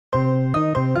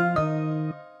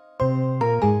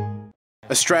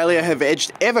Australia have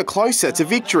edged ever closer to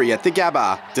victory at the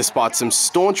Gabba, despite some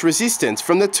staunch resistance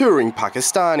from the touring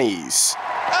Pakistanis.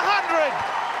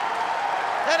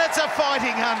 100! And it's a fighting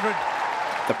 100.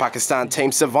 The Pakistan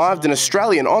team survived an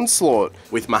Australian onslaught,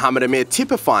 with Mohammad Amir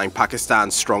typifying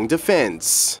Pakistan's strong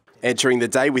defence. Entering the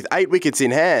day with 8 wickets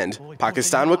in hand,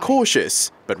 Pakistan were cautious,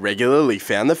 but regularly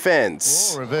found the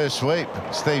fence. Reverse sweep.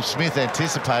 Steve Smith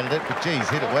anticipated it, but geez,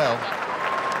 hit it well.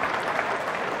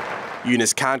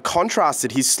 Yunus Khan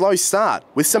contrasted his slow start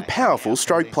with some powerful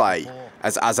stroke play,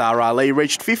 as Azhar Ali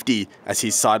reached 50 as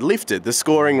his side lifted the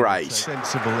scoring rate.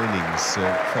 Sensible innings,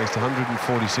 faced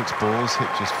 146 balls, hit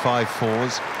just 5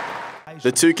 fours.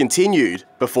 The two continued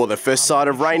before the first sight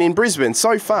of rain in Brisbane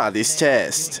so far this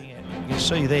test. You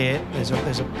see there's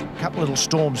a couple little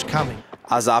storms coming.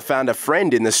 Azhar found a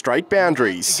friend in the straight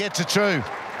boundaries. He gets it true.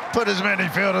 Put as many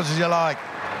fielders as you like.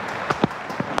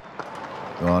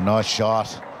 Oh, nice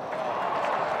shot.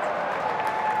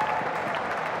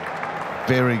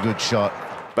 Very good shot.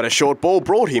 But a short ball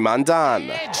brought him undone.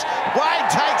 Wade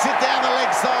takes it down the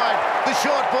leg side. The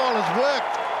short ball has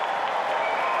worked.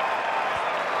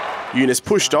 Yunus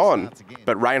pushed on,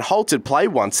 but rain halted play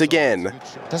once again.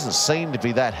 Doesn't seem to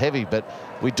be that heavy, but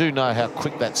we do know how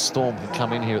quick that storm can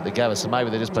come in here at the Gabba, so maybe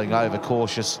they're just being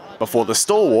overcautious. Before the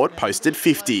stalwart posted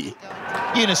 50.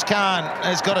 Yunus Khan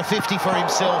has got a 50 for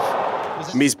himself.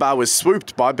 Misbah was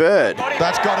swooped by Bird.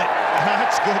 That's got it.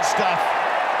 That's good stuff.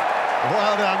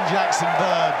 Well done, Jackson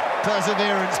Bird.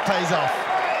 Perseverance pays off.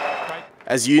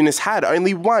 As Yunus had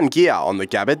only one gear on the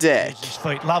Gabba deck. His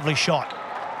feet, lovely shot.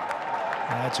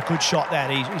 It's a good shot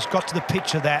that. He's got to the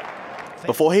pitch of that.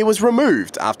 Before he was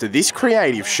removed after this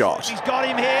creative shot. He's got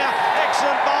him here.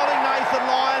 Excellent bowling, Nathan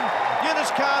Lyon.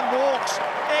 Yunus Khan walks.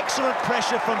 Excellent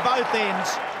pressure from both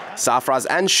ends. Sarfraz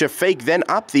and Shafiq then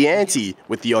upped the ante,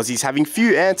 with the Aussies having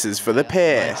few answers for the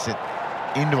pair.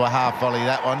 Into a half volley,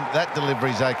 that one. That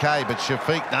delivery's okay, but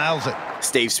Shafiq nails it.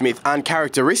 Steve Smith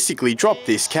uncharacteristically dropped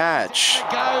this catch. It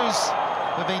goes.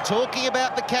 We've been talking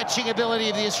about the catching ability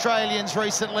of the Australians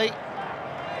recently.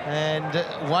 And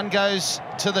one goes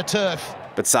to the turf.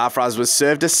 But Sarfraz was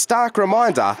served a stark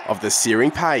reminder of the searing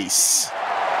pace.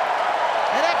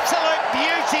 An absolute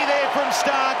beauty there from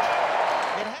Stark.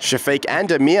 Shafiq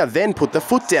and Amir then put the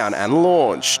foot down and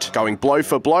launched, going blow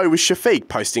for blow with Shafiq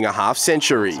posting a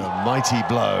half-century. A mighty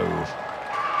blow.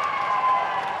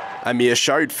 Amir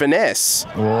showed finesse.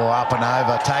 Oh, up and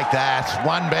over, take that.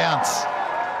 One bounce.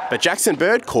 But Jackson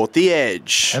Bird caught the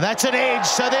edge. And that's an edge,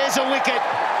 so there's a wicket.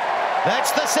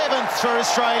 That's the 7th for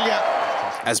Australia.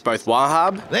 As both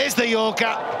Wahab... There's the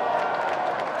Yorker.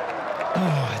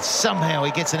 Oh, and somehow he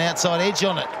gets an outside edge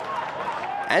on it.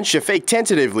 And Shafiq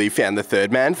tentatively found the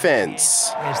third man fence.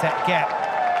 There's that gap.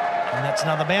 And that's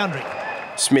another boundary.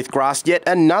 Smith grasped yet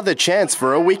another chance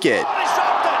for a wicket. Oh, he's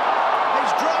dropped it!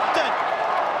 He's dropped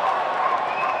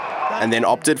it! And then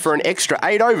opted for an extra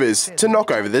 8 overs to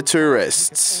knock over the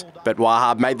tourists. But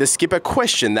Wahab made the skipper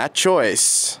question that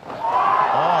choice.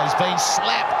 Oh, he's been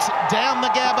slapped down the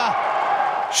Gabba.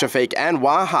 Shafiq and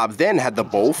Wahab then had the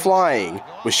ball flying,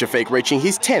 with Shafiq reaching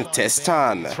his 10th test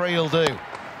ton. 3 will do.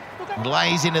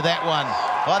 Lays into that one.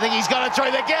 I think he's got it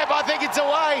through the gap. I think it's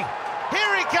away.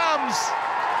 Here he comes.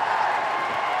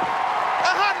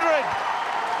 100.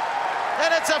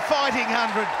 And it's a fighting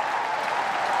 100.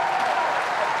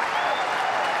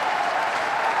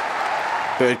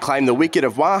 Bird claimed the wicket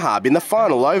of Wahab in the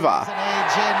final over. There's an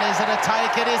edge and is it a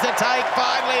take? It is a take.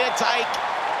 Finally a take.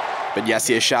 But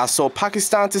Yasir Shah saw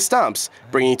Pakistan to stumps,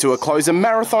 bringing to a close a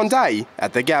marathon day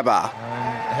at the Gabba.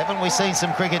 Haven't we seen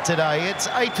some cricket today? It's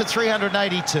 8 for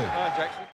 382.